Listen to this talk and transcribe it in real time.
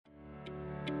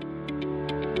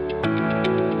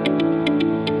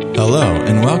Hello,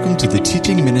 and welcome to the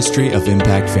teaching ministry of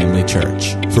Impact Family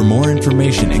Church. For more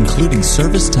information, including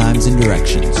service times and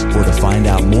directions, or to find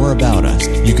out more about us,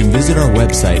 you can visit our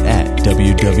website at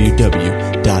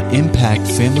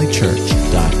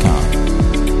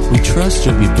www.impactfamilychurch.com. We trust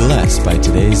you'll be blessed by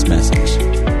today's message.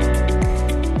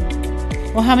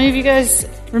 Well, how many of you guys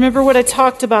remember what I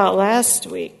talked about last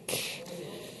week?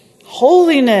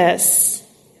 Holiness.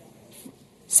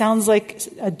 Sounds like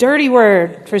a dirty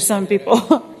word for some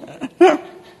people.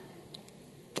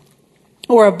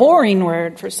 Or a boring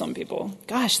word for some people.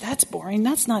 Gosh, that's boring.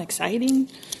 That's not exciting.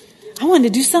 I wanted to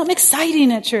do something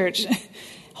exciting at church.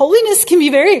 Holiness can be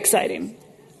very exciting.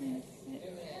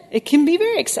 It can be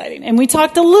very exciting. And we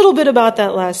talked a little bit about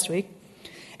that last week.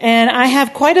 And I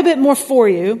have quite a bit more for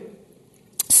you.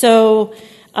 So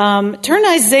turn to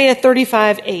Isaiah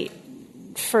 35:8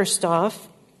 first off.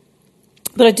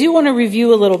 But I do want to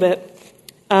review a little bit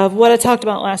of what I talked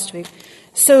about last week.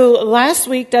 So last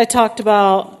week I talked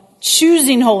about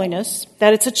choosing holiness,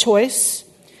 that it's a choice.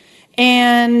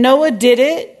 And Noah did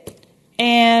it,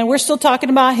 and we're still talking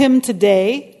about him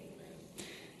today.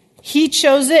 He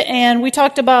chose it, and we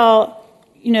talked about,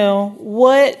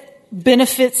 what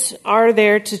benefits are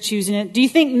there to choosing it. Do you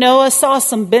think Noah saw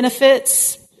some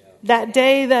benefits that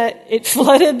day that it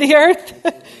flooded the earth?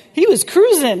 He was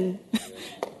cruising.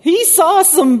 He saw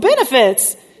some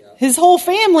benefits. His whole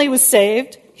family was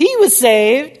saved. He was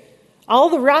saved. All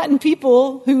the rotten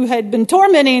people who had been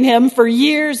tormenting him for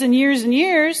years and years and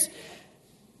years,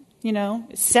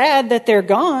 it's sad that they're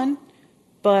gone,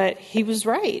 but he was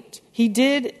right.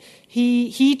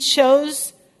 He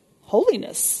chose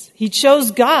holiness. He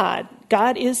chose God.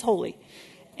 God is holy.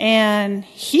 And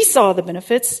he saw the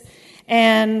benefits.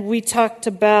 And we talked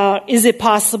about, is it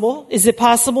possible? Is it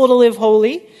possible to live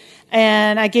holy?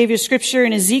 And I gave you a scripture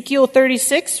in Ezekiel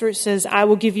 36 where it says, I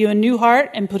will give you a new heart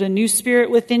and put a new spirit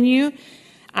within you.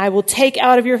 I will take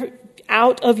out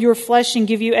of your flesh and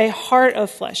give you a heart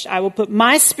of flesh. I will put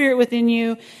my spirit within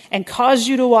you and cause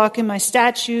you to walk in my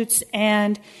statutes,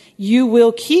 and you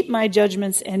will keep my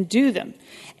judgments and do them.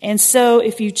 And so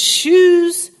if you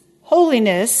choose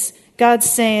holiness, God's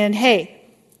saying, hey,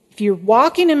 if you're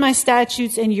walking in my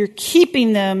statutes and you're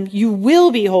keeping them, you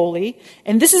will be holy.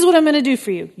 And this is what I'm going to do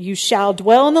for you. You shall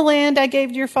dwell in the land I gave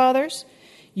to your fathers.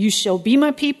 You shall be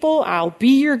my people. I'll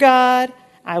be your God.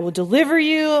 I will deliver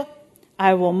you.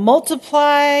 I will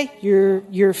multiply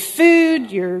your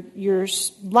food, your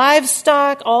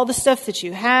livestock, all the stuff that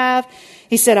you have.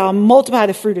 He said, I'll multiply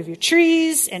the fruit of your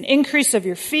trees and increase of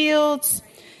your fields.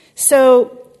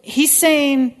 So he's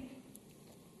saying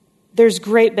there's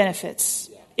great benefits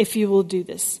if you will do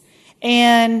this.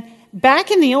 And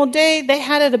back in the old day, they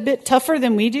had it a bit tougher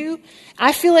than we do.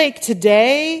 I feel like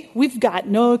today, we've got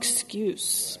no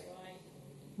excuse.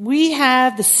 We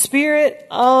have the Spirit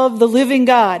of the living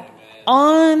God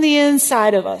on the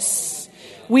inside of us.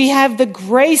 We have the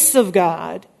grace of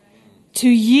God to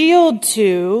yield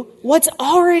to what's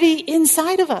already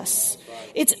inside of us.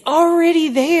 It's already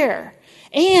there.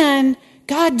 And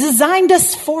God designed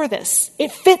us for this.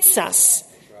 It fits us.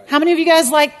 How many of you guys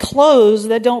like clothes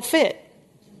that don't fit?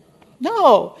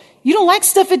 No. You don't like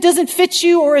stuff that doesn't fit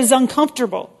you or is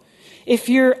uncomfortable. If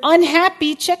you're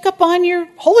unhappy, check up on your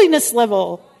holiness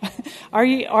level. Are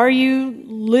you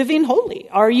living holy?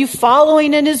 Are you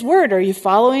following in His Word? Are you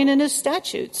following in His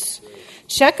statutes?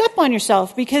 Check up on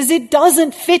yourself because it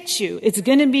doesn't fit you. It's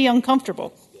going to be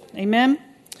uncomfortable. Amen?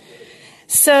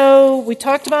 So we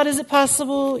talked about, is it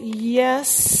possible?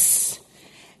 Yes.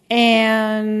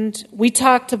 And we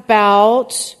talked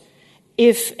about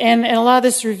and a lot of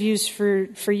this reviews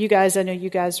for you guys. I know you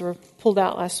guys were pulled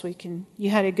out last week and you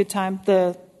had a good time.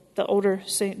 The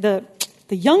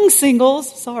young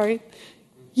singles, sorry.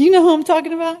 You know who I'm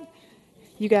talking about?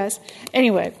 You guys.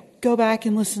 Anyway, go back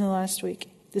and listen to last week.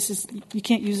 You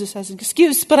can't use this as an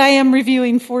excuse, but I am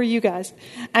reviewing for you guys.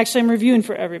 Actually, I'm reviewing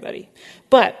for everybody.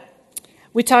 But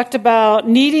we talked about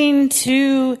needing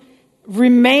to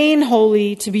remain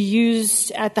holy to be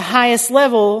used at the highest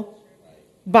level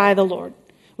by the Lord.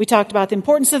 We talked about the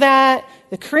importance of that.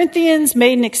 The Corinthians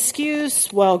made an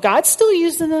excuse. Well, God's still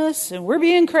using us and we're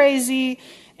being crazy.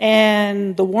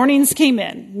 And the warnings came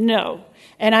in. No.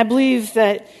 And I believe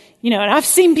that, and I've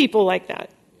seen people like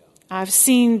that. I've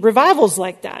seen revivals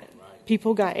like that.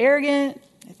 People got arrogant.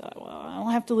 They thought, well, I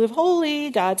don't have to live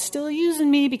holy. God's still using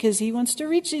me because He wants to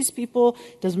reach these people.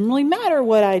 It doesn't really matter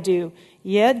what I do.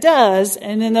 Yeah, it does.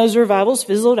 And then those revivals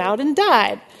fizzled out and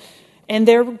died. And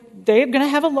they're going to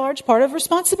have a large part of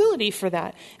responsibility for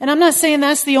that. And I'm not saying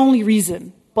that's the only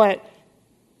reason, but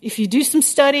if you do some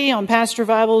study on past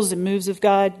revivals and moves of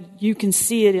God, you can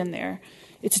see it in there.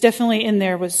 It's definitely in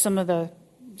there with some of the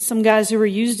some guys who were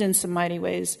used in some mighty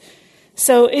ways.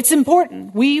 So it's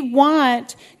important.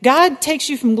 God takes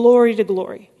you from glory to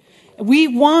glory. We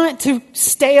want to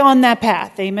stay on that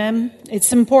path. Amen.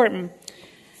 It's important.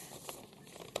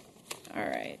 All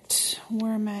right.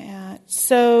 Where am I at?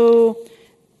 So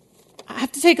I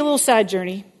have to take a little side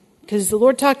journey because the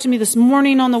Lord talked to me this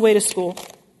morning on the way to school.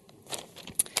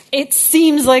 It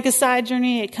seems like a side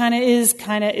journey. It kind of is,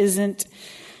 kind of isn't.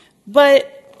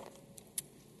 But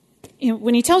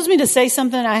when he tells me to say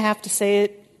something, I have to say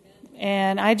it.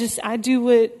 And I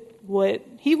do what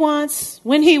he wants,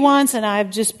 when he wants, and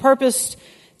I've just purposed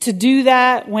to do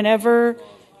that whenever,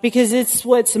 because it's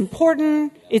what's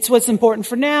important. It's what's important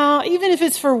for now, even if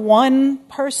it's for one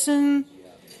person.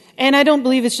 And I don't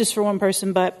believe it's just for one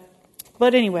person, but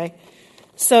anyway.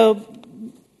 So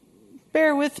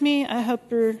bear with me. I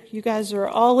hope you guys are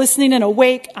all listening and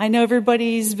awake. I know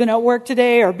everybody's been at work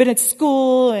today or been at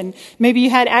school, and maybe you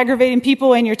had aggravating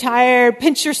people and you're tired.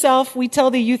 Pinch yourself. We tell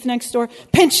the youth next door,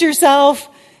 pinch yourself.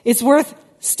 It's worth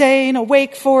staying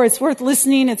awake for. It's worth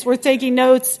listening. It's worth taking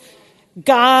notes.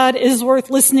 God is worth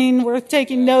listening, worth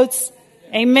taking notes.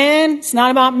 Amen. It's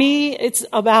not about me. It's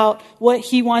about what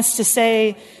he wants to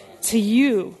say to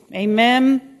you.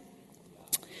 Amen.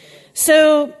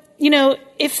 So,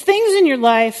 if things in your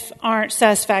life aren't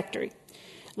satisfactory,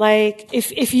 like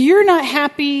if you're not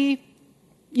happy,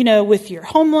 with your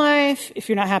home life, if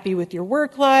you're not happy with your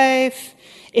work life,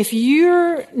 if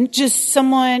you're just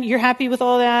you're happy with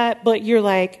all that, but you're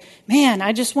like, man,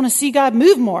 I just want to see God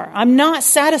move more. I'm not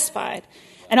satisfied.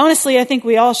 And honestly, I think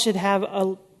we all should have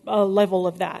a level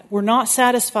of that. We're not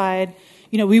satisfied.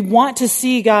 We want to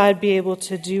see God be able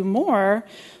to do more.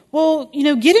 Well,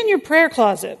 get in your prayer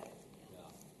closet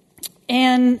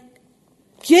and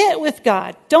get with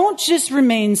God. Don't just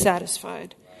remain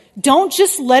satisfied. Don't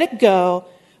just let it go.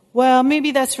 Well,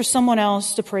 maybe that's for someone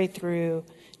else to pray through.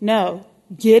 No,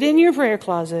 get in your prayer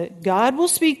closet. God will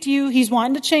speak to you. He's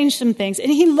wanting to change some things,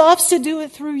 and he loves to do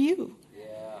it through you.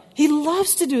 He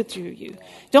loves to do it through you.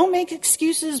 Don't make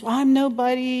excuses. Well, I'm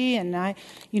nobody, and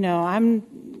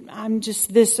I'm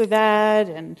just this or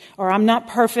that, or I'm not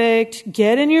perfect.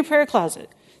 Get in your prayer closet.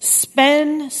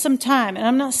 Spend some time. And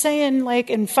I'm not saying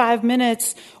like in 5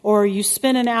 minutes or you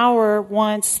spend an hour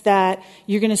once that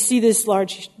you're going to see this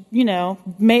large,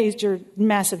 major,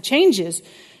 massive changes.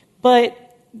 But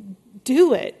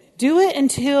do it. Do it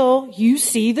until you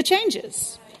see the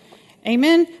changes.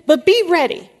 Amen. But be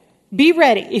ready. Be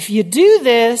ready. If you do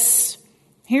this,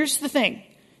 here's the thing.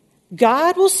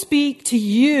 God will speak to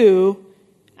you,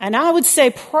 and I would say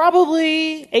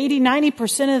probably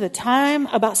 80-90% of the time,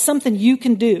 about something you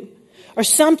can do or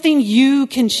something you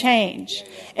can change.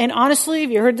 And honestly,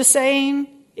 have you heard the saying,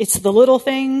 it's the little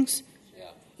things?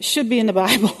 It should be in the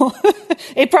Bible.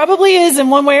 It probably is in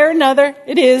one way or another.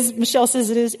 It is. Michelle says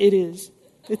it is. It is.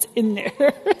 It's in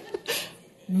there.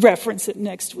 Reference it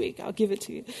next week. I'll give it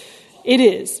to you. It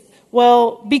is.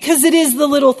 Well, because it is the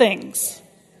little things.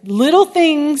 Little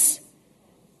things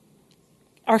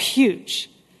are huge.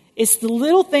 It's the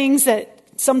little things that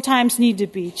sometimes need to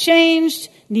be changed,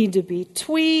 need to be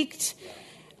tweaked.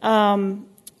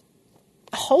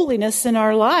 Holiness in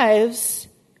our lives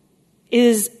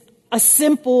is a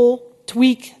simple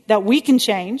tweak that we can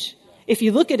change. If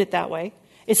you look at it that way,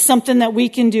 it's something that we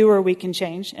can do or we can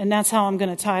change. And that's how I'm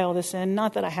going to tie all this in.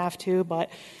 Not that I have to, but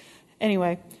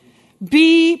anyway.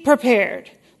 Be prepared.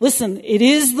 Listen, it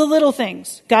is the little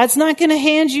things. God's not going to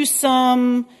hand you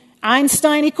some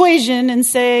Einstein equation and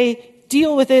say,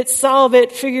 deal with it, solve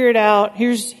it, figure it out.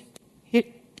 Here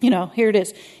it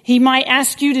is. He might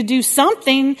ask you to do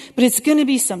something, but it's going to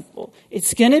be simple.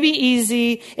 It's going to be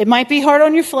easy. It might be hard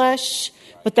on your flesh,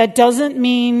 but that doesn't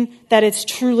mean that it's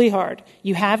truly hard.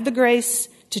 You have the grace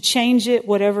to change it,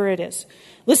 whatever it is.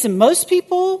 Listen, most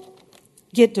people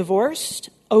get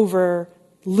divorced over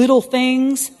little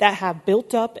things that have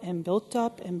built up and built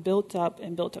up and built up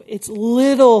and built up. It's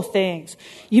little things.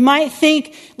 You might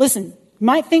think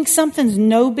something's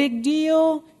no big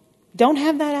deal. Don't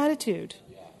have that attitude.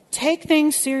 Take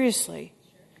things seriously.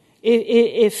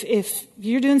 If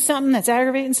you're doing something that's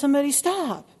aggravating somebody,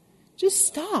 stop. Just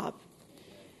stop.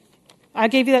 I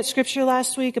gave you that scripture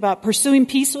last week about pursuing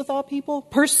peace with all people.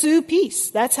 Pursue peace.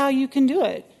 That's how you can do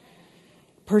it.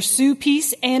 Pursue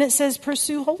peace, and it says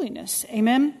pursue holiness.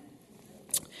 Amen?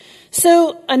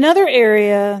 So another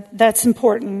area that's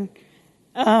important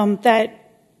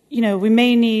that, we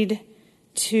may need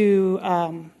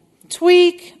to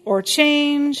tweak or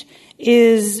change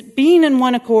is being in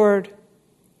one accord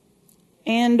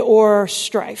and or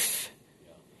strife.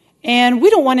 And we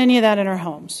don't want any of that in our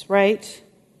homes, right?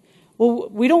 Well,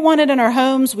 we don't want it in our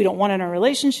homes. We don't want it in our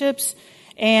relationships.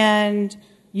 And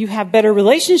You have better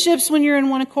relationships when you're in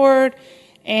one accord,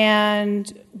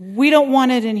 and we don't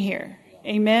want it in here.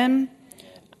 Amen?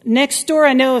 Next door,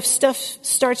 I know if stuff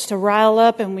starts to rile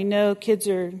up and we know kids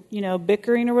are,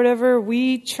 bickering or whatever,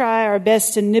 we try our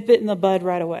best to nip it in the bud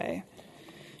right away.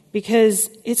 Because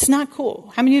it's not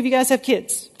cool. How many of you guys have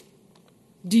kids?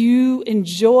 Do you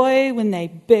enjoy when they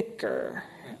bicker?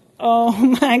 Oh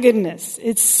my goodness.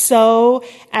 It's so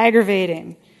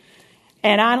aggravating.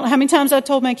 And I don't know how many times I've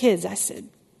told my kids, I said,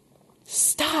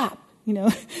 stop.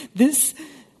 This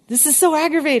is so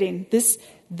aggravating. This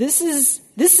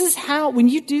is how, when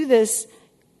you do this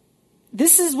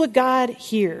is what God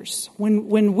hears.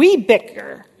 When we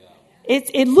bicker,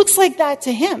 it looks like that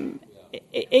to him.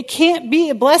 It can't be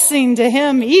a blessing to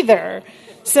him either.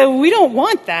 So we don't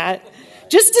want that.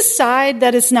 Just decide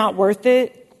that it's not worth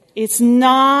it. It's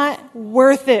not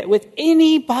worth it with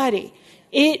anybody.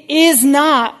 It is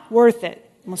not worth it.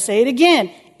 I'm going to say it again.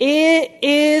 It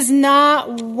is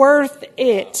not worth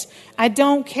it. I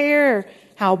don't care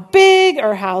how big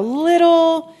or how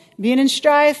little, being in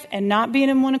strife and not being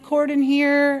in one accord in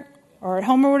here or at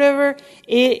home or whatever,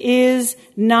 it is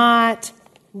not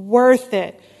worth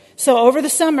it. So over the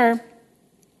summer,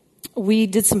 we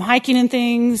did some hiking and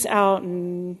things out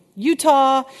in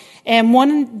Utah. And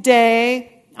one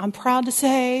day, I'm proud to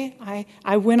say,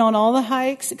 I went on all the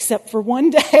hikes except for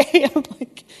one day. I'm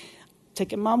like,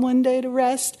 taking Mom one day to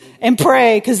rest and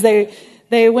pray because they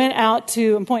went out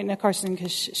to, I'm pointing at Carson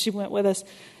because she went with us.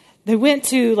 They went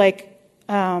to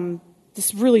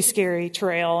this really scary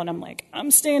trail. And I'm like,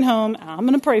 I'm staying home. I'm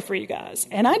going to pray for you guys.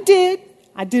 And I did.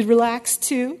 I did relax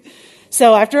too.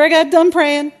 So after I got done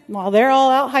praying, while they're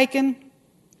all out hiking,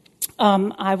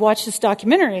 I watched this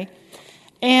documentary,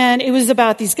 and it was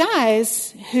about these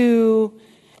guys who,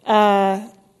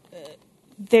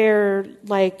 they're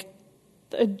like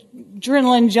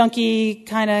adrenaline junkie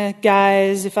kind of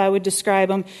guys, if I would describe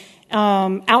them,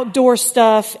 outdoor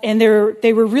stuff, and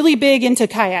they were really big into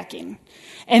kayaking.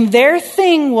 And their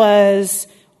thing was,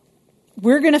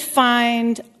 we're going to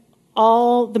find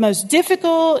all the most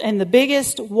difficult and the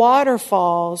biggest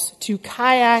waterfalls to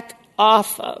kayak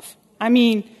off of. I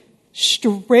mean,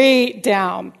 straight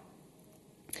down.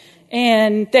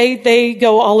 And they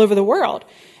go all over the world.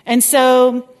 And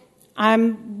so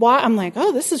I'm like,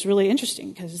 oh, this is really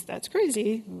interesting because that's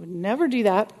crazy. I would never do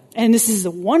that. And this is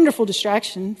a wonderful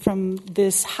distraction from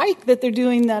this hike that they're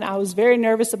doing that I was very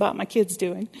nervous about my kids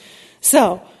doing.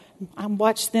 So I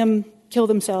watched them kill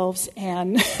themselves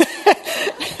and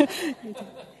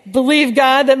believe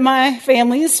God that my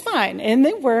family is fine. And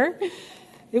they were.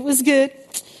 It was good.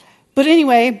 But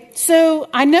anyway, so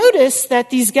I noticed that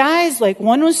these guys, like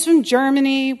one was from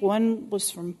Germany, one was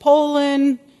from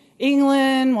Poland,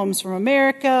 England, one was from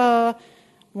America,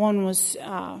 one was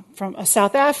from a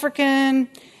South African,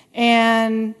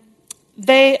 and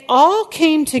they all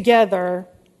came together,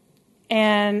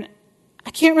 and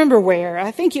I can't remember where.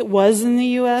 I think it was in the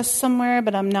U.S. somewhere,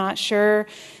 but I'm not sure.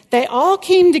 They all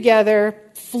came together,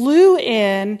 flew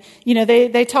in,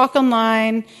 they talk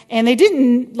online, and they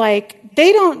didn't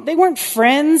they weren't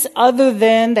friends other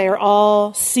than they are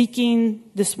all seeking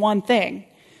this one thing.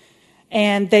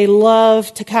 And they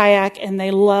love to kayak and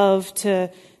they love to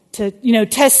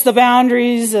test the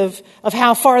boundaries of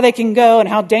how far they can go and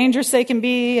how dangerous they can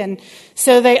be. And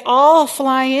so they all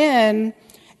fly in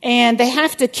and they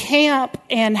have to camp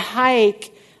and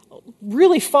hike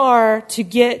really far to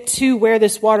get to where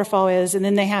this waterfall is, and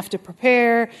then they have to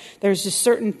prepare. There's just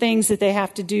certain things that they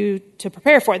have to do to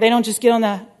prepare for it. They don't just get on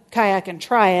the kayak and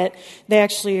try it. They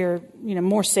actually are,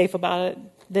 more safe about it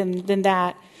than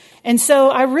that. And so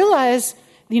I realized,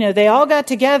 they all got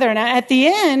together, and at the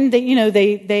end,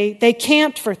 they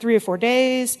camped for 3 or 4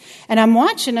 days, and I'm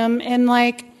watching them, and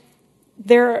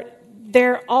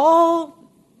they're all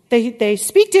they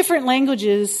speak different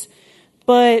languages,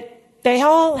 but they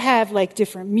all have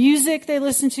different music they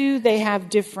listen to. They have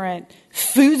different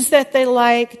foods that they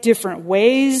like, different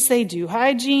ways they do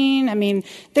hygiene. I mean,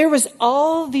 there was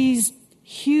all these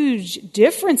huge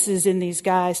differences in these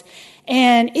guys,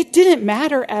 and it didn't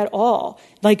matter at all.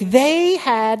 They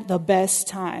had the best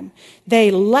time.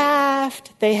 They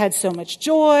laughed. They had so much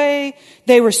joy.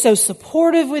 They were so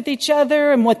supportive with each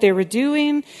other and what they were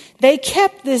doing. They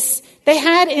kept this, they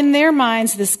had in their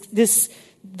minds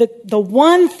the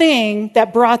one thing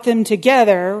that brought them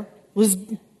together was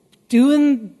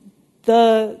doing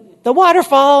the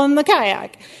waterfall and the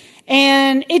kayak.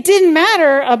 And it didn't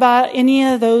matter about any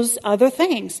of those other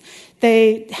things.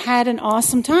 They had an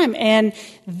awesome time. And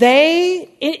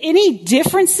any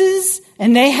differences,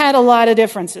 and they had a lot of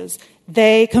differences,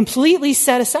 they completely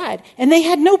set aside. And they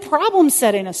had no problem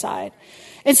setting aside.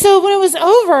 And so when it was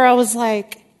over, I was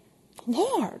like,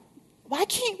 Lord, why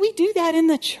can't we do that in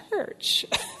the church?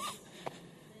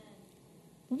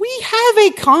 We have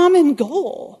a common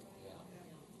goal.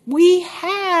 We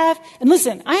have, and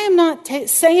listen, I am not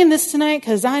saying this tonight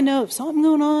because I know if something's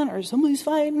going on or somebody's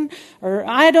fighting or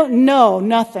I don't know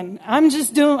nothing. I'm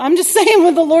just saying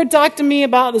what the Lord talked to me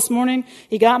about this morning.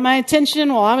 He got my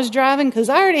attention while I was driving because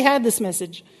I already had this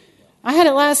message. I had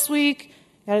it last week,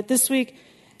 got it this week,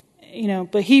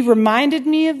 but he reminded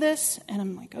me of this and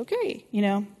I'm like, okay,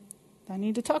 I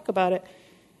need to talk about it.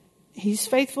 He's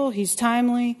faithful. He's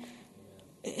timely.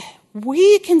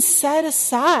 We can set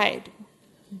aside.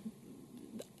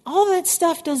 All that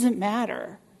stuff doesn't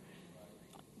matter.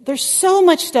 There's so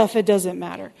much stuff that doesn't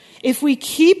matter. If we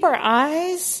keep our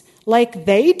eyes like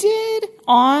they did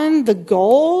on the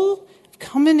goal of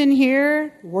coming in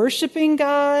here, worshiping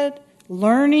God,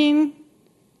 learning,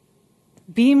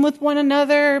 being with one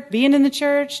another, being in the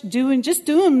church, doing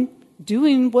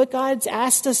what God's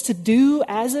asked us to do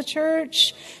as a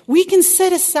church, we can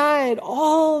set aside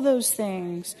all those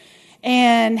things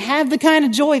and have the kind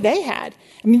of joy they had.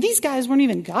 I mean, these guys weren't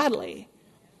even godly.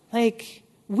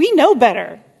 We know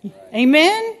better.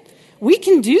 Amen? We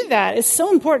can do that. It's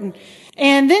so important.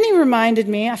 And then he reminded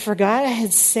me, I forgot I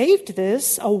had saved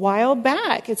this a while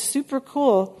back. It's super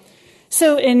cool.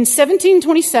 So in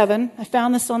 1727, I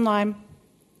found this online,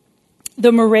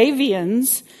 the Moravian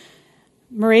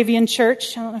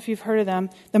Church, I don't know if you've heard of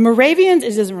them. The Moravians,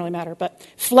 it doesn't really matter, but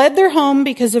fled their home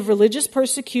because of religious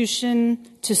persecution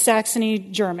to Saxony,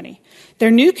 Germany.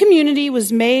 Their new community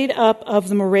was made up of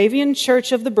the Moravian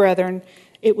Church of the Brethren.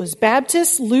 It was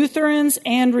Baptists, Lutherans,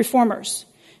 and Reformers.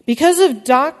 Because of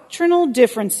doctrinal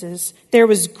differences, there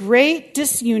was great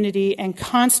disunity and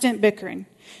constant bickering.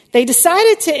 They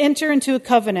decided to enter into a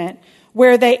covenant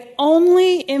where they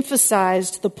only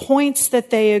emphasized the points that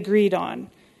they agreed on.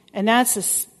 And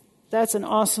that's an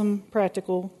awesome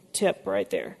practical tip right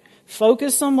there.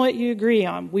 Focus on what you agree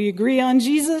on. We agree on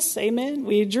Jesus, amen.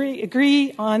 We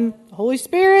agree on the Holy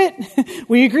Spirit.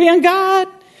 We agree on God.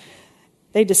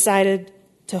 They decided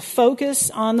to focus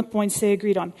on the points they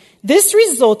agreed on. This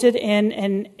resulted in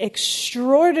an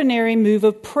extraordinary move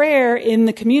of prayer in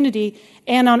the community.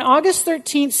 And on August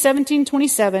 13th,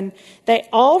 1727, they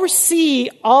all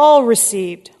received,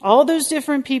 all those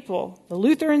different people, the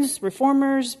Lutherans,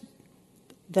 Reformers,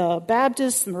 the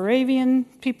Baptists, the Moravian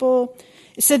people.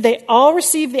 It said they all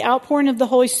received the outpouring of the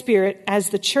Holy Spirit as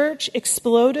the church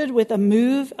exploded with a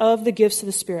move of the gifts of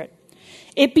the Spirit.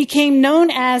 It became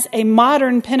known as a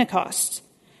modern Pentecost.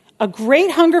 A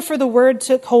great hunger for the word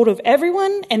took hold of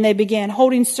everyone, and they began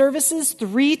holding services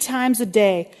 3 times a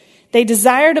day. They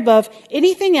desired above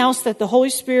anything else that the Holy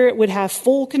Spirit would have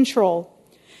full control.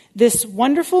 This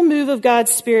wonderful move of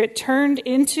God's Spirit turned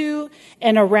into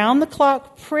an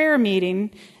around-the-clock prayer meeting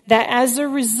that, as a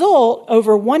result,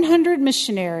 over 100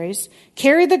 missionaries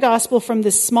carried the gospel from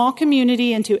this small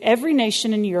community into every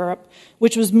nation in Europe,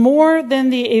 which was more than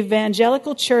the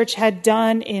evangelical church had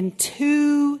done in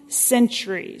 2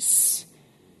 centuries.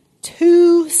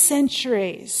 2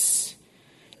 centuries.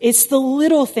 It's the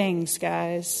little things,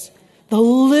 guys. The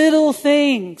little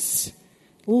things.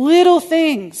 Little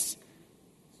things.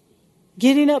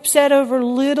 Getting upset over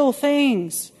little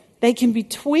things. They can be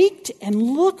tweaked, and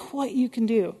look what you can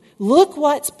do. Look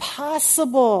what's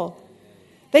possible.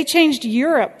 They changed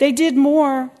Europe. They did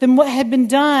more than what had been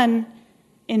done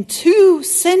in 2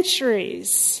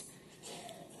 centuries.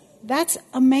 That's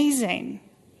amazing.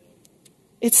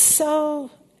 It's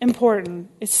so important.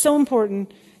 It's so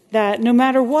important that no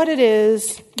matter what it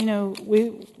is,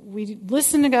 we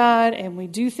listen to God and we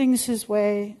do things His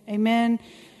way. Amen.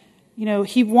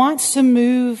 He wants to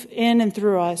move in and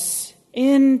through us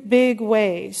in big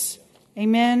ways.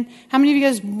 Amen. How many of you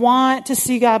guys want to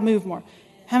see God move more?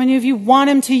 How many of you want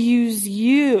Him to use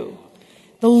you?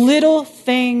 The little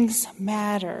things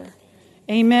matter.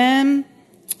 Amen.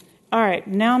 All right,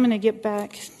 now I'm going to get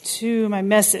back to my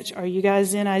message. Are you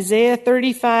guys in Isaiah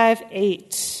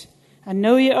 35:8? I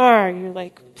know you are. You're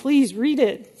like, please read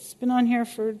it. It's been on here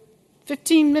for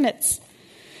 15 minutes.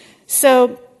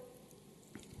 So,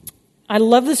 I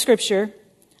love the scripture.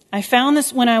 I found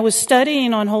this when I was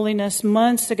studying on holiness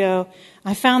months ago.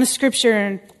 I found the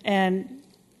scripture and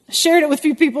shared it with a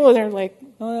few people, and they're like,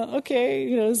 okay,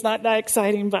 it's not that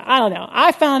exciting, but I don't know.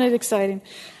 I found it exciting.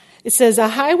 It says, a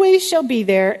highway shall be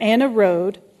there and a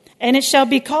road, and it shall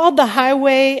be called the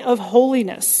highway of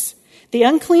holiness. The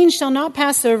unclean shall not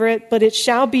pass over it, but it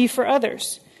shall be for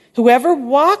others. Whoever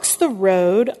walks the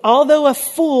road, although a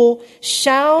fool,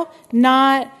 shall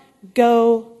not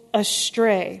go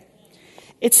astray.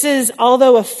 It says,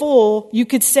 although a fool, you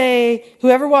could say,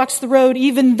 whoever walks the road,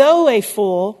 even though a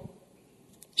fool,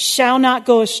 shall not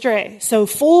go astray. So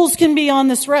fools can be on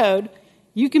this road.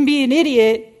 You can be an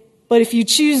idiot, but if you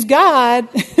choose God,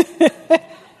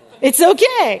 it's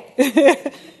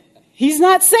okay. He's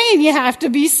not saying you have to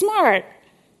be smart.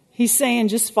 He's saying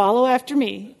just follow after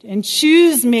me and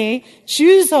choose me,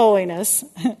 choose holiness.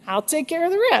 I'll take care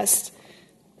of the rest.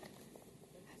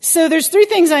 So there's 3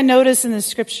 things I notice in this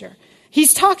scripture.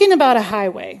 He's talking about a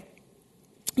highway.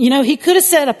 You know, he could have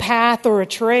said a path or a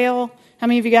trail. How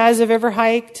many of you guys have ever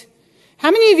hiked?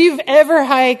 How many of you have ever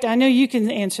hiked? I know you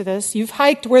can answer this. You've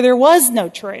hiked where there was no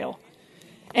trail.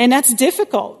 And that's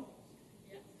difficult.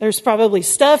 There's probably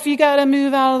stuff you got to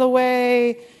move out of the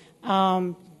way.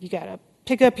 You got to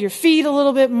pick up your feet a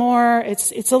little bit more.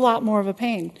 It's a lot more of a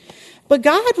pain. But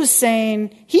God was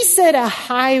saying, he said a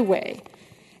highway.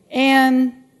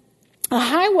 And a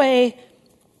highway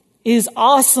is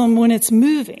awesome when it's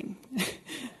moving.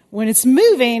 When it's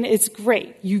moving, it's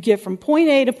great. You get from point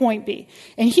A to point B.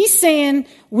 And he's saying,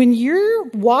 when you're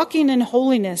walking in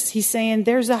holiness, he's saying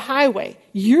there's a highway.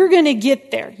 You're going to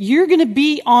get there. You're going to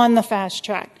be on the fast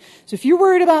track. So if you're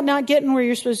worried about not getting where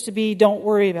you're supposed to be, don't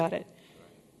worry about it.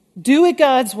 Do it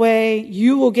God's way.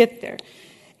 You will get there.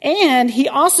 And he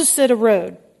also said a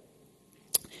road.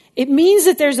 It means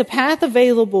that there's a path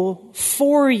available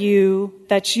for you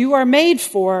that you are made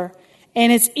for,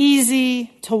 and it's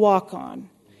easy to walk on.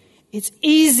 It's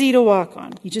easy to walk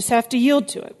on. You just have to yield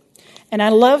to it. And I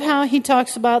love how he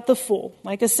talks about the fool.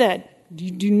 Like I said,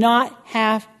 you do not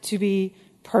have to be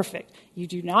perfect. You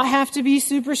do not have to be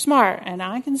super smart. And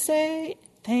I can say,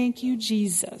 thank you,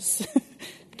 Jesus.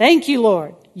 Thank you,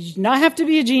 Lord. You do not have to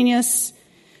be a genius.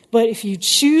 But if you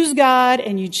choose God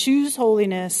and you choose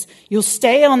holiness, you'll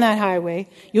stay on that highway.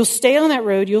 You'll stay on that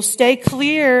road. You'll stay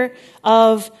clear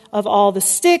of all the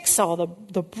sticks, all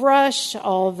the brush,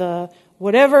 all the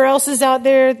whatever else is out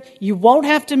there. You won't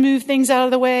have to move things out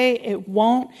of the way. It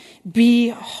won't be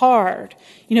hard.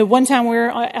 You know, one time we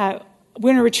were at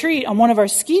winter retreat on one of our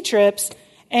ski trips,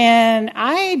 and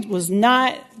it was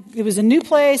a new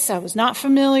place. I was not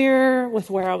familiar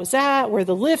with where I was at, where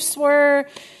the lifts were.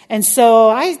 And so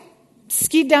I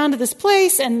skied down to this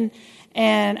place, and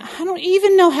I don't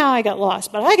even know how I got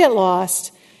lost, but I got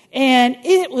lost, and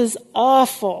it was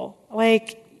awful.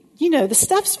 Like, you know, the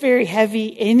stuff's very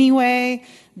heavy anyway,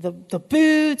 the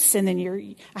boots, and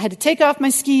then I had to take off my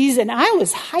skis, and I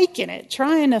was hiking it,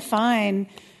 trying to find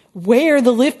where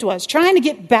the lift was, trying to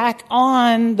get back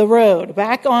on the road,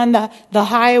 back on the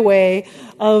highway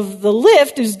of the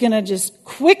lift is going to just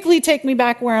quickly take me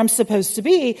back where I'm supposed to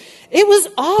be. It was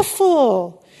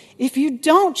awful. If you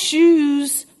don't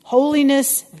choose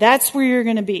holiness, that's where you're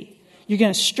going to be. You're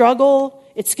going to struggle.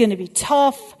 It's going to be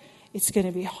tough. It's going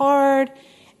to be hard.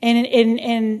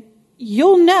 And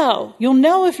you'll know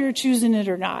if you're choosing it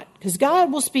or not, because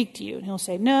God will speak to you and he'll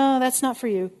say, no, that's not for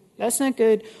you. That's not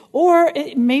good. Or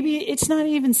maybe it's not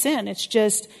even sin. It's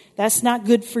just, that's not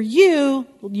good for you.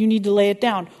 You need to lay it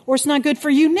down. Or it's not good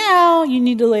for you now. You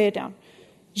need to lay it down.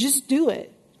 Just do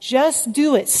it. Just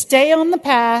do it. Stay on the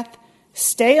path.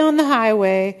 Stay on the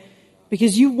highway,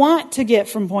 because you want to get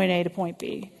from point A to point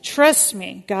B. Trust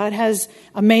me. God has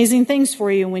amazing things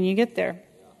for you when you get there.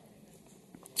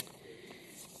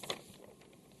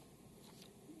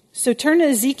 So turn to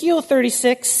Ezekiel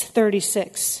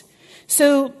 36:36.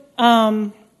 So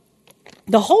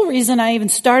the whole reason I even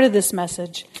started this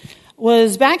message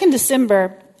was back in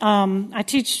December. I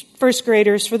teach first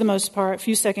graders for the most part, a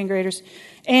few second graders.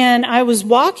 And I was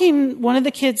walking one of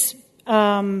the kids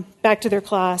back to their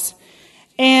class.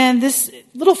 And this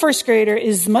little first grader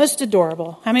is the most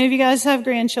adorable. How many of you guys have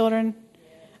grandchildren?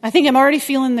 I think I'm already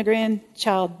feeling the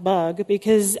grandchild bug,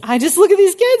 because I just look at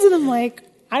these kids and I'm like,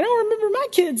 I don't remember my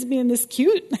kids being this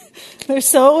cute. They're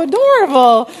so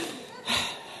adorable.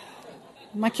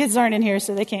 My kids aren't in here,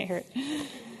 so they can't hear it.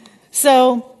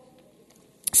 So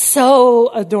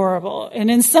adorable. And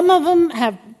then some of them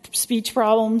have speech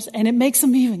problems, and it makes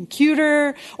them even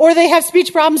cuter. Or they have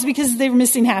speech problems because they're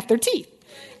missing half their teeth.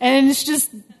 And it's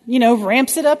just,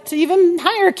 ramps it up to even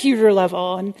higher, cuter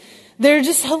level. And they're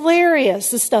just hilarious,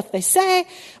 the stuff they say.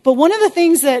 But one of the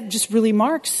things that just really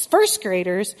marks first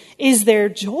graders is their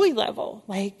joy level.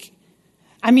 They're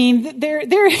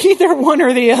either one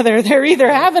or the other. They're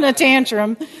either having a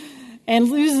tantrum and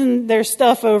losing their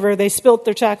stuff over they spilt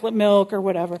their chocolate milk or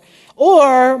whatever.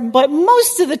 But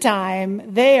most of the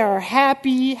time, they are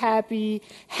happy,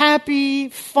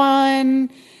 fun.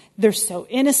 They're so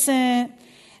innocent.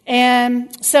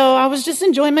 And so I was just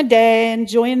enjoying my day,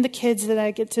 enjoying the kids that I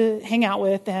get to hang out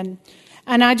with. And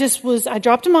I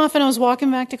dropped them off, and I was walking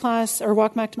back to class, or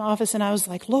walking back to my office, and I was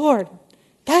like, Lord,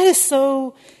 he's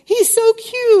so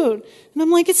cute. And I'm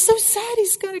like, it's so sad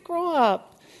he's got to grow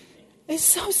up. It's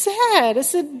so sad. I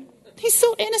said, he's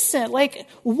so innocent. Like,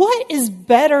 what is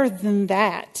better than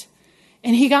that?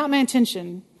 And he got my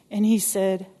attention, and he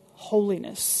said,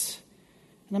 holiness.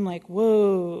 And I'm like,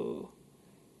 whoa,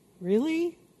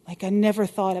 really? Like, I never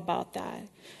thought about that.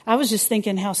 I was just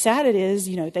thinking how sad it is.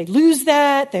 You know, they lose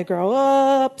that, they grow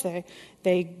up,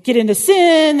 they get into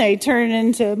sin, they turn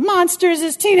into monsters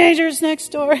as teenagers next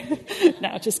door.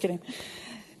 No, just kidding.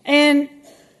 And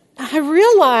I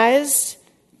realized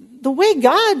the way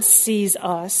God sees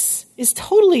us is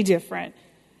totally different.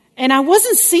 And I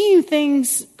wasn't seeing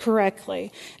things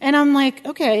correctly. And I'm like,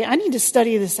 okay, I need to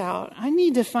study this out. I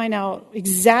need to find out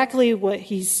exactly what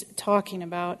he's talking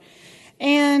about.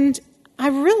 And I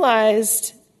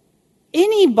realized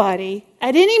anybody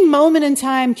at any moment in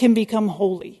time can become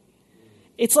holy.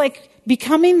 It's like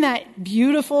becoming that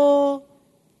beautiful,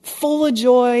 full of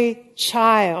joy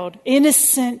child,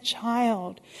 innocent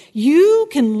child. You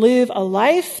can live a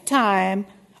lifetime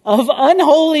of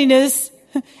unholiness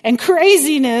and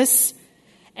craziness.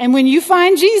 And when you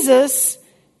find Jesus,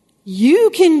 you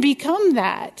can become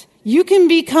that. You can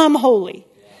become holy.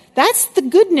 That's the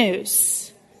good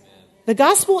news. The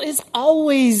gospel is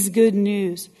always good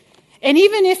news. And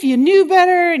even if you knew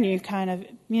better and you kind of,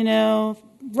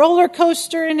 roller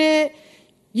coaster in it,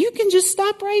 you can just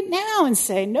stop right now and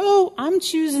say, no, I'm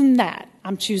choosing that.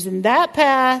 I'm choosing that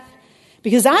path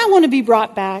because I want to be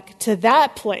brought back to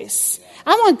that place.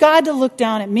 I want God to look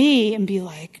down at me and be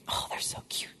like, oh, they're so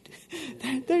cute.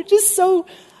 They're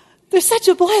such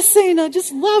a blessing. I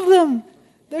just love them.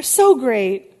 They're so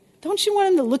great. Don't you want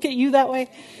them to look at you that way?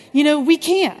 We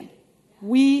can.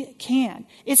 We can.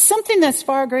 It's something that's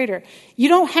far greater. You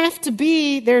don't have to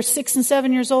be, they're 6 and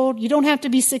 7 years old. You don't have to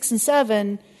be 6 and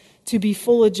 7 to be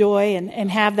full of joy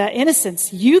and have that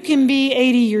innocence. You can be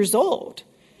 80 years old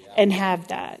and have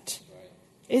that.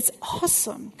 It's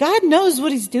awesome. God knows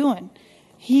what he's doing.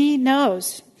 He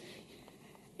knows.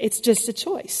 It's just a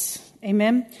choice.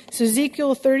 Amen. So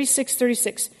Ezekiel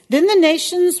 36:36. Then the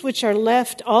nations which are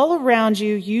left all around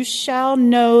you, you shall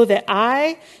know that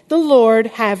I, the Lord,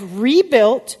 have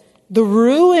rebuilt the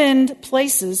ruined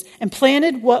places and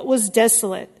planted what was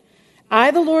desolate.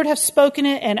 I, the Lord, have spoken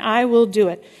it, and I will do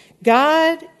it.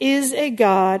 God is a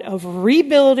God of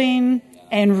rebuilding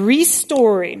and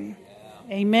restoring.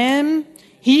 Amen.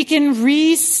 He can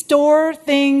restore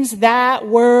things that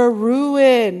were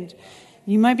ruined.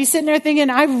 You might be sitting there thinking,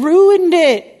 I ruined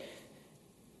it.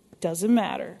 Doesn't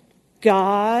matter.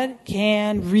 God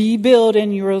can rebuild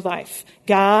in your life.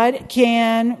 God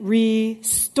can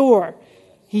restore.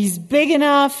 He's big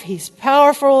enough. He's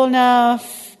powerful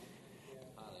enough.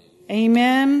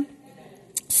 Amen.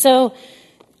 So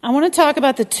I want to talk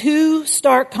about the two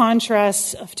stark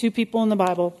contrasts of two people in the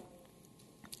Bible.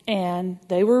 And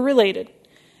they were related.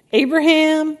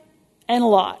 Abraham and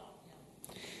Lot.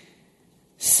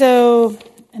 So,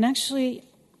 and actually,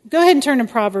 go ahead and turn to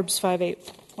Proverbs 5:8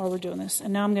 while we're doing this.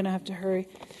 And now I'm going to have to hurry.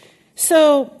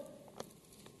 So,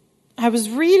 I was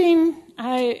reading,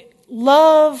 I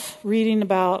love reading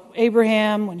about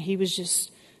Abraham when he was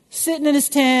just sitting in his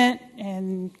tent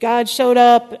and God showed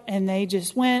up and they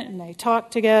just went and they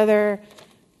talked together.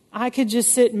 I could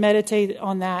just sit and meditate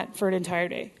on that for an entire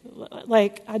day.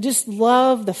 Like, I just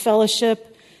love the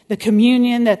fellowship, the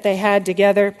communion that they had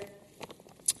together.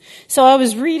 So I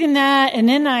was reading that, and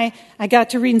then I got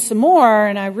to reading some more,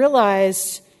 and I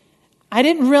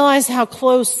didn't realize how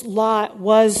close Lot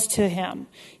was to him.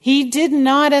 He did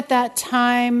not at that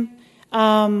time,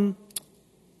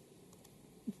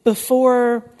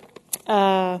 before,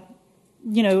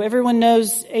 everyone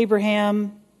knows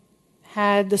Abraham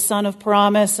had the son of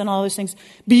promise and all those things.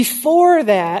 Before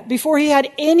that, before he had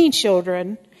any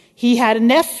children, he had a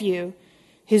nephew.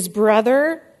 His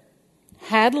brother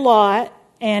had Lot,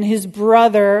 and his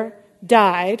brother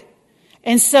died.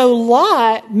 And so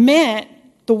Lot meant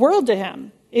the world to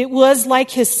him. It was like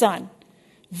his son.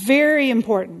 Very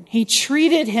important. He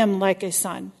treated him like a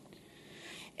son.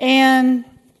 And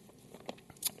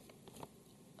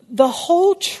the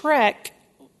whole trek,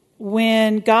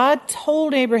 when God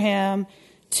told Abraham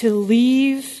to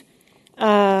leave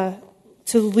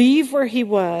where he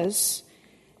was,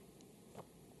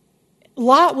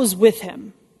 Lot was with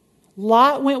him.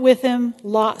 Lot went with him.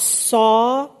 Lot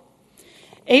saw.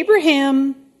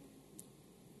 Abraham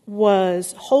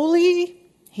was holy.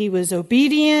 He was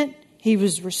obedient. He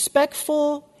was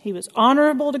respectful. He was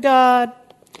honorable to God.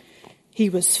 He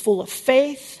was full of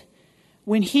faith.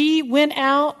 When he went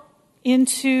out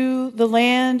into the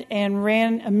land and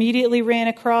immediately ran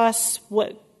across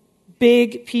what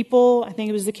big people, I think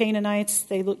it was the Canaanites,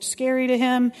 they looked scary to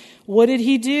him. What did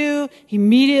he do? He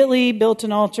immediately built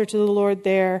an altar to the Lord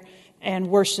there, and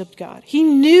worshiped God. He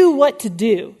knew what to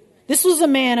do. This was a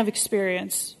man of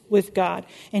experience with God.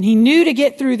 And he knew to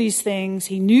get through these things.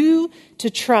 He knew to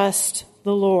trust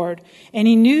the Lord. And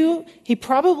he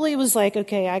probably was like,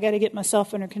 okay, I got to get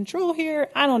myself under control here.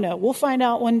 I don't know. We'll find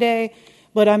out one day.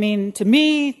 But I mean, to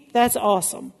me, that's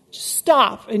awesome. Just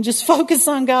stop and just focus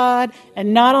on God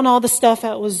and not on all the stuff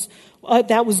that was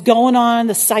going on,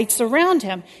 the sights around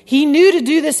him. He knew to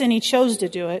do this and he chose to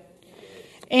do it.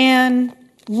 And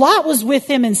Lot was with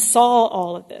him and saw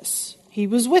all of this. He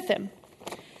was with him.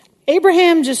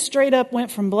 Abraham just straight up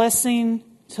went from blessing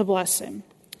to blessing.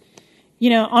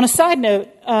 On a side note,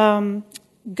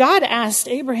 God asked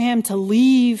Abraham to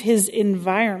leave his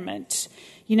environment.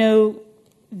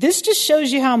 This just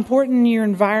shows you how important your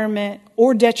environment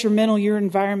or detrimental your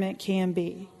environment can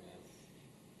be.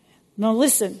 Now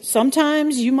listen,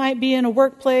 sometimes you might be in a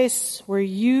workplace where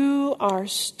you are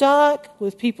stuck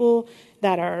with people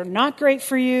that are not great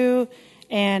for you,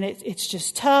 and it's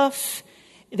just tough.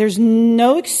 There's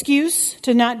no excuse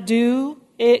to not do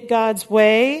it God's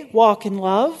way. Walk in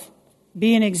love.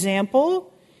 Be an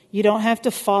example. You don't have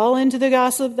to fall into the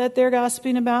gossip that they're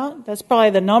gossiping about. That's probably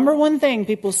the number one thing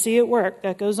people see at work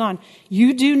that goes on.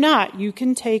 You do not. You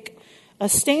can take a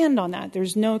stand on that.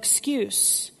 There's no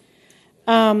excuse.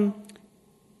 God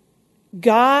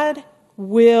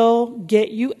will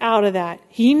get you out of that.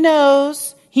 He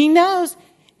knows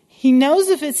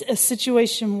if it's a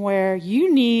situation where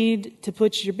you need to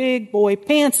put your big boy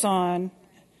pants on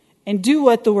and do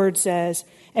what the word says,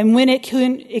 and when it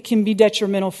can be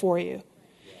detrimental for you.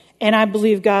 And I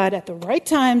believe God at the right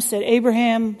time said,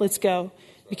 Abraham, let's go.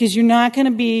 Because you're not going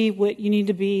to be what you need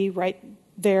to be right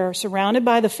there, surrounded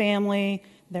by the family.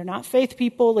 They're not faith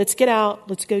people. Let's get out.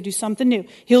 Let's go do something new.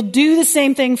 He'll do the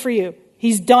same thing for you.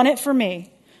 He's done it for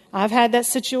me. I've had that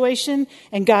situation,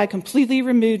 and God completely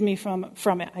removed me from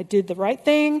it. I did the right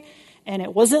thing, and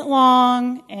it wasn't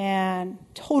long, and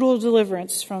total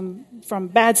deliverance from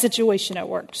bad situation at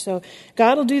work. So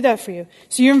God will do that for you.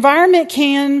 So your environment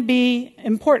can be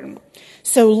important.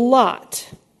 So Lot,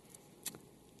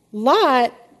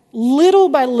 little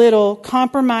by little,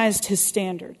 compromised his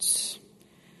standards.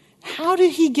 How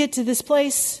did he get to this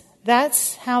place?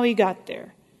 That's how he got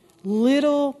there.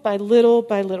 Little by little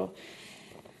by little.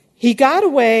 He got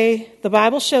away, the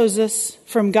Bible shows us,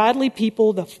 from godly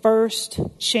people the first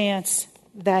chance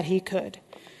that he could.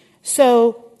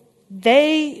 So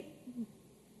they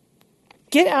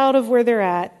get out of where they're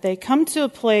at. They come to a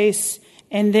place,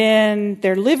 and then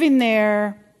they're living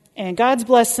there, and God's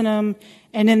blessing them.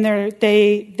 And then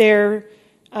their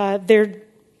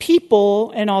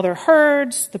people and all their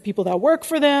herds, the people that work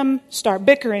for them, start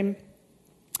bickering.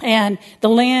 And the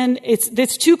land,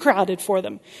 it's too crowded for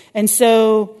them. And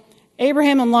so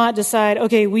Abraham and Lot decide,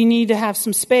 okay, we need to have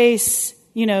some space,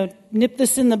 nip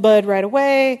this in the bud right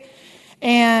away.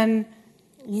 And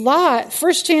Lot,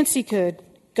 first chance he could,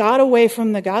 got away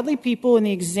from the godly people and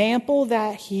the example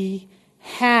that he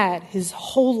had his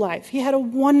whole life. He had a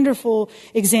wonderful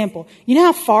example. You know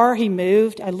how far he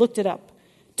moved? I looked it up.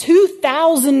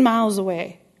 2,000 miles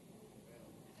away.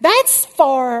 That's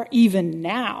far even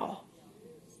now.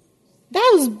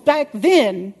 That was back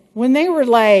then when they were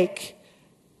like,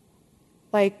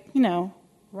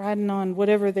 riding on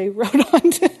whatever they rode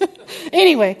on to.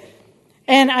 Anyway,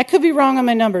 and I could be wrong on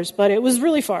my numbers, but it was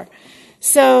really far.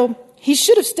 So he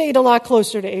should have stayed a lot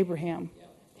closer to Abraham.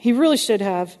 He really should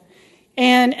have.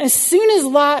 And as soon as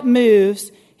Lot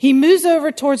moves, he moves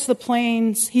over towards the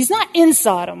plains. He's not in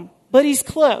Sodom, but he's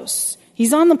close.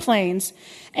 He's on the plains.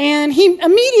 And he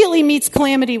immediately meets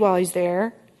calamity while he's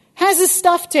there. Has his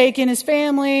stuff taken, his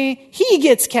family. He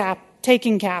gets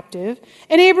taken captive.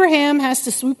 And Abraham has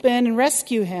to swoop in and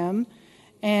rescue him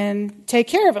and take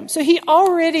care of him. So he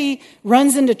already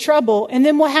runs into trouble. And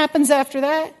then what happens after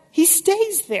that? He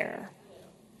stays there.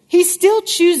 He still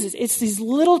chooses. It's these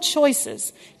little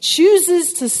choices.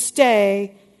 Chooses to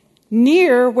stay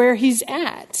near where he's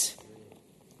at.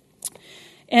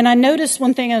 And I noticed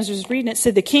one thing as I was reading. It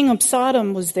said the king of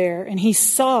Sodom was there, and he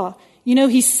saw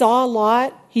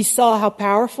Lot. He saw how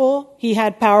powerful. He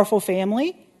had powerful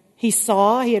family. He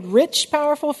had rich,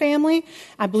 powerful family.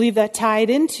 I believe that tied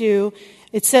into,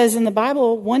 it says in the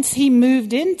Bible, once he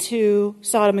moved into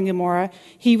Sodom and Gomorrah,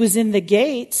 he was in the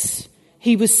gates.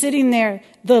 He was sitting there.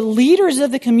 The leaders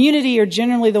of the community are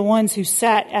generally the ones who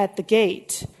sat at the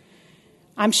gate.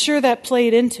 I'm sure that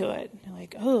played into it.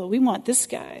 Like, oh, we want this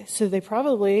guy. So they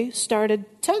probably started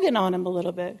tugging on him a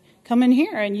little bit. Come in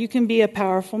here and you can be a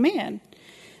powerful man.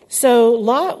 So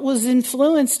Lot was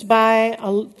influenced by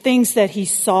things that he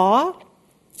saw.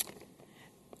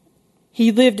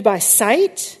 He lived by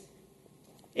sight.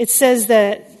 It says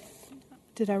that,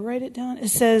 Did I write it down? It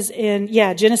says in,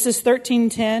 Genesis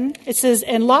 13:10, it says,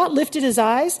 "And Lot lifted his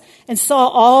eyes and saw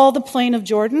all the plain of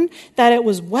Jordan, that it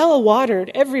was well watered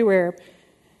everywhere,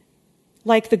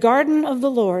 like the garden of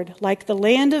the Lord, like the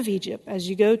land of Egypt, as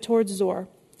you go towards Zoar.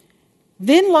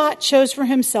 Then Lot chose for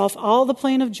himself all the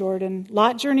plain of Jordan.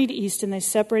 Lot journeyed east, and they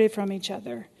separated from each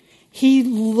other. He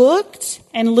looked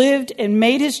and lived and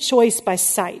made his choice by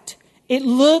sight. It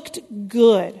looked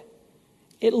good.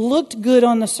 It looked good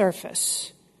on the surface.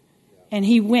 And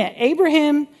he went.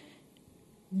 Abraham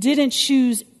didn't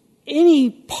choose any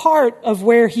part of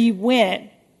where he went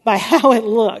by how it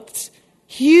looked.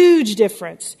 Huge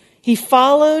difference. He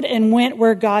followed and went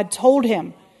where God told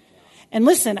him. And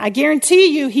listen, I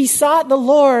guarantee you, he sought the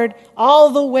Lord all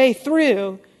the way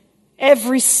through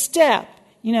every step.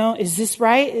 You know, is this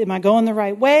right? Am I going the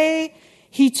right way?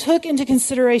 He took into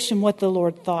consideration what the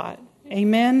Lord thought.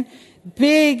 Amen.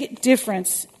 Big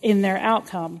difference in their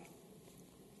outcome.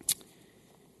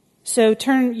 So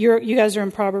you guys are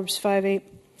in Proverbs 5:8.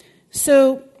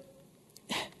 So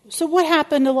what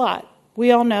happened to Lot?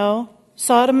 We all know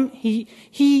Sodom. He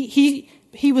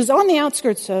was on the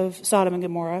outskirts of Sodom and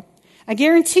Gomorrah. I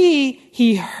guarantee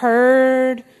he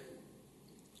heard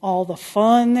all the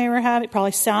fun they were having. It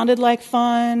probably sounded like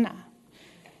fun.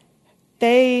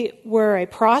 They were a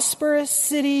prosperous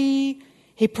city.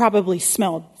 He probably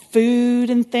smelled food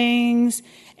and things.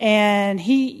 And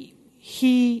he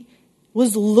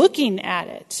was looking at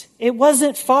it. It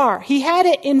wasn't far. He had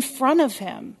it in front of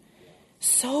him.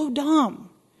 So dumb.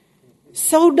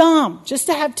 So dumb. Just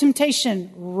to have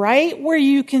temptation right where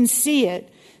you can see it.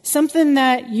 Something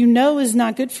that you know is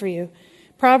not good for you.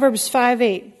 Proverbs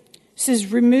 5:8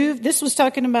 says, remove. This was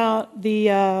talking about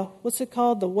the, what's it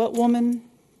called? The what woman?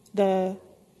 The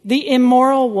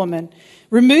immoral woman.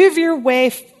 Remove your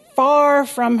way far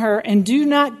from her and do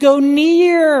not go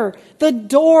near the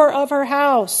door of her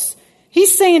house.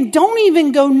 He's saying, don't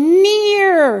even go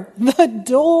near the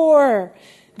door.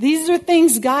 These are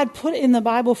things God put in the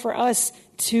Bible for us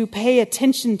to pay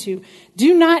attention to.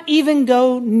 Do not even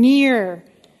go near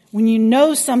when you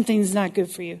know something's not good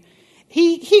for you.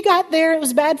 He got there, it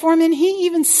was bad for him, and he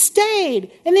even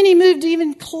stayed. And then he moved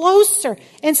even closer.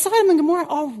 And Sodom and Gomorrah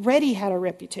already had a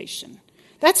reputation.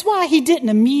 That's why he didn't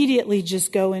immediately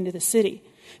just go into the city.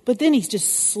 But then he just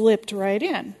slipped right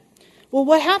in. Well,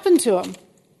 what happened to him?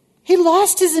 He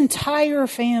lost his entire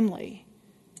family.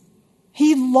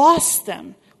 He lost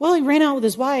them. Well, he ran out with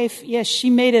his wife. Yes, she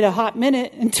made it a hot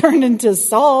minute and turned into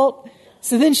salt.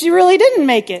 So then she really didn't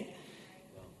make it.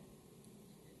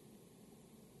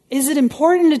 Is it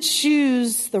important to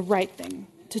choose the right thing?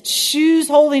 To choose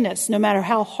holiness, no matter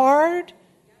how hard,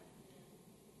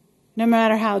 no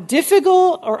matter how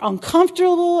difficult or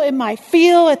uncomfortable it might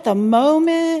feel at the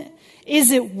moment?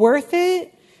 Is it worth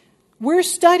it? We're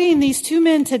studying these two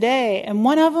men today, and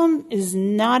one of them is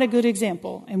not a good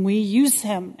example, and we use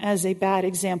him as a bad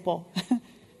example.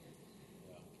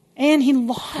 And he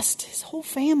lost his whole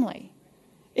family.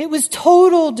 It was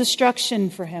total destruction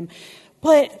for him.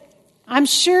 But I'm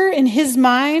sure in his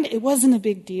mind, it wasn't a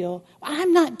big deal.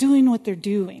 I'm not doing what they're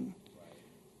doing.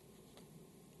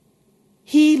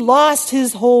 He lost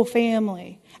his whole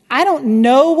family. I don't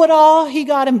know what all he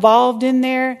got involved in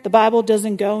there. The Bible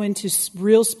doesn't go into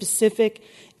real specific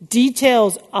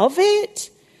details of it.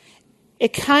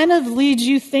 It kind of leads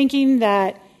you thinking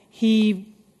that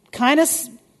he kind of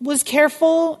was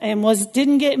careful and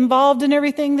didn't get involved in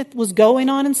everything that was going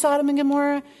on in Sodom and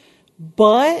Gomorrah.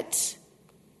 But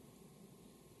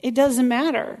it doesn't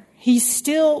matter. He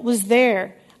still was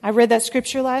there. I read that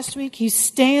scripture last week. He's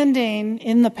standing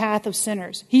in the path of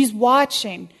sinners. He's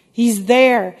watching. He's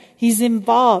there. He's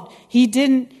involved. He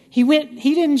didn't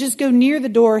just go near the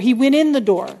door. He went in the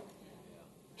door.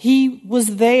 He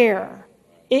was there.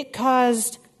 It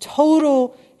caused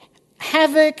total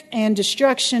havoc and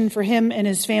destruction for him and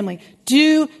his family.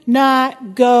 Do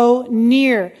not go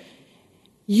near.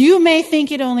 You may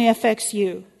think it only affects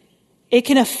you. It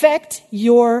can affect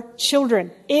your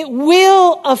children. It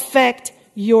will affect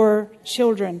your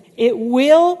children. It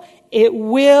will.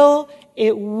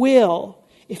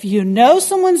 If you know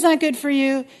someone's not good for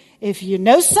you, if you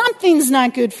know something's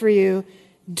not good for you,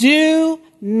 do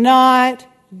not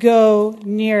go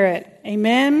near it.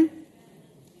 Amen?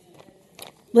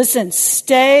 Listen,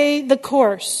 stay the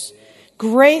course.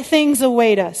 Great things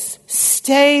await us.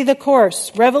 Stay the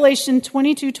course. Revelation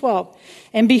 22:12.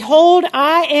 And behold,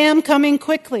 I am coming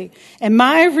quickly, and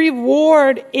my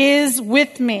reward is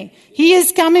with me. He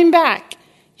is coming back.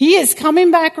 He is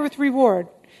coming back with reward.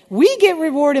 We get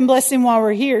reward and blessing while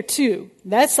we're here too.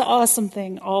 That's the awesome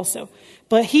thing also.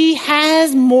 But he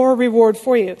has more reward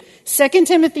for you. 2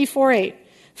 Timothy 4:8.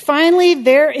 Finally,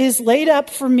 there is laid up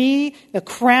for me the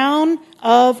crown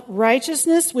of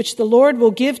righteousness, which the Lord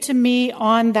will give to me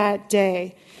on that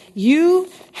day. You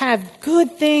have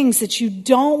good things that you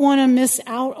don't want to miss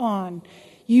out on.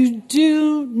 You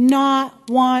do not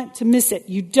want to miss it.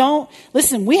 You don't.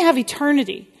 Listen, we have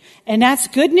eternity, and that's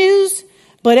good news,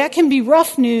 but that can be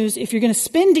rough news if you're going to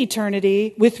spend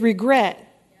eternity with regret.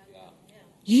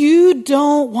 You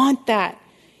don't want that.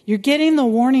 You're getting the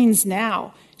warnings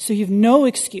now, so you have no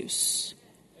excuse.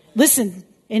 Listen,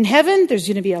 in heaven, there's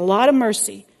going to be a lot of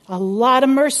mercy,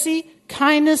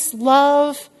 kindness,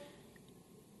 love,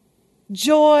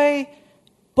 joy,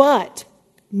 but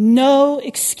no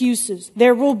excuses.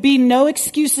 There will be no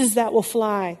excuses that will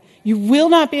fly. You will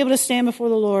not be able to stand before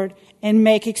the Lord and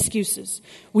make excuses.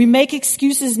 We make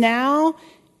excuses now.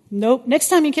 Nope. Next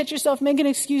time you catch yourself making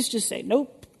an excuse, just say,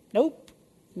 nope, nope,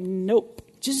 nope.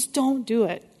 Just don't do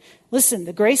it. Listen,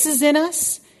 the grace is in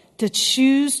us to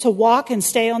choose to walk and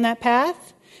stay on that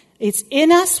path. It's in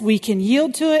us. We can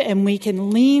yield to it and we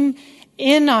can lean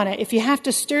in on it. If you have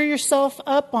to stir yourself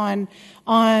up on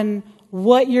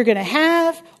what you're going to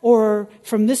have, or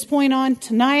from this point on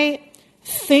tonight,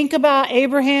 think about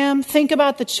Abraham, think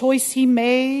about the choice he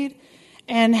made,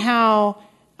 and how,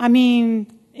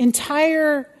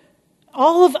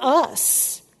 all of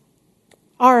us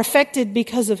are affected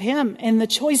because of him and the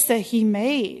choice that he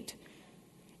made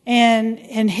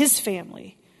and his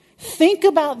family. Think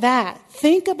about that.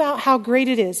 Think about how great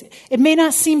it is. It may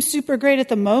not seem super great at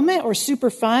the moment or super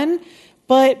fun,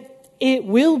 but it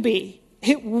will be.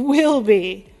 It will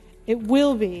be. It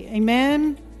will be.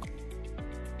 Amen?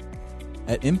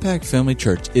 At Impact Family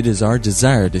Church, it is our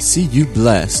desire to see you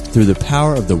blessed through the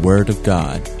power of the Word of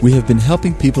God. We have been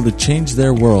helping people to change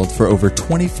their world for over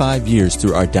 25 years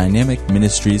through our dynamic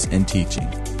ministries and teaching.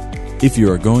 If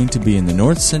you are going to be in the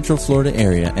North Central Florida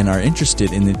area and are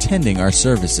interested in attending our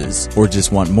services, or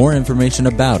just want more information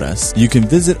about us, you can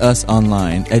visit us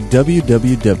online at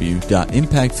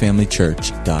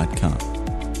www.impactfamilychurch.com.